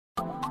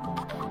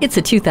It's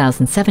a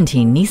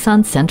 2017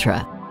 Nissan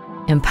Sentra.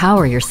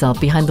 Empower yourself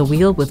behind the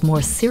wheel with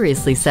more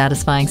seriously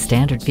satisfying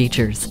standard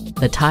features.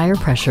 The tire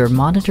pressure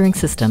monitoring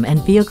system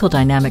and vehicle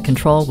dynamic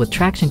control with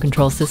traction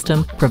control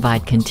system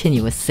provide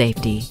continuous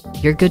safety.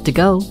 You're good to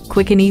go,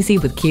 quick and easy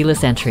with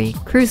keyless entry,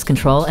 cruise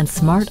control, and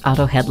smart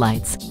auto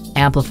headlights.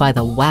 Amplify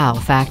the wow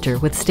factor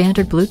with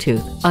standard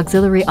Bluetooth,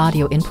 auxiliary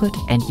audio input,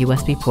 and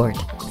USB port.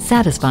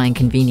 Satisfying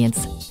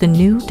convenience, the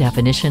new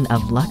definition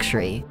of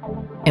luxury.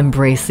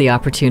 Embrace the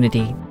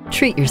opportunity.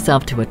 Treat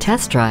yourself to a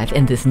test drive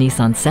in this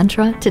Nissan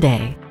Sentra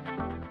today.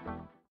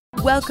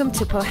 Welcome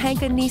to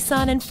Pohanka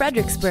Nissan in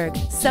Fredericksburg.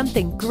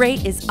 Something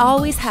great is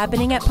always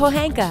happening at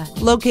Pohanka.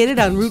 Located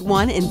on Route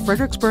 1 in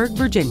Fredericksburg,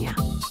 Virginia.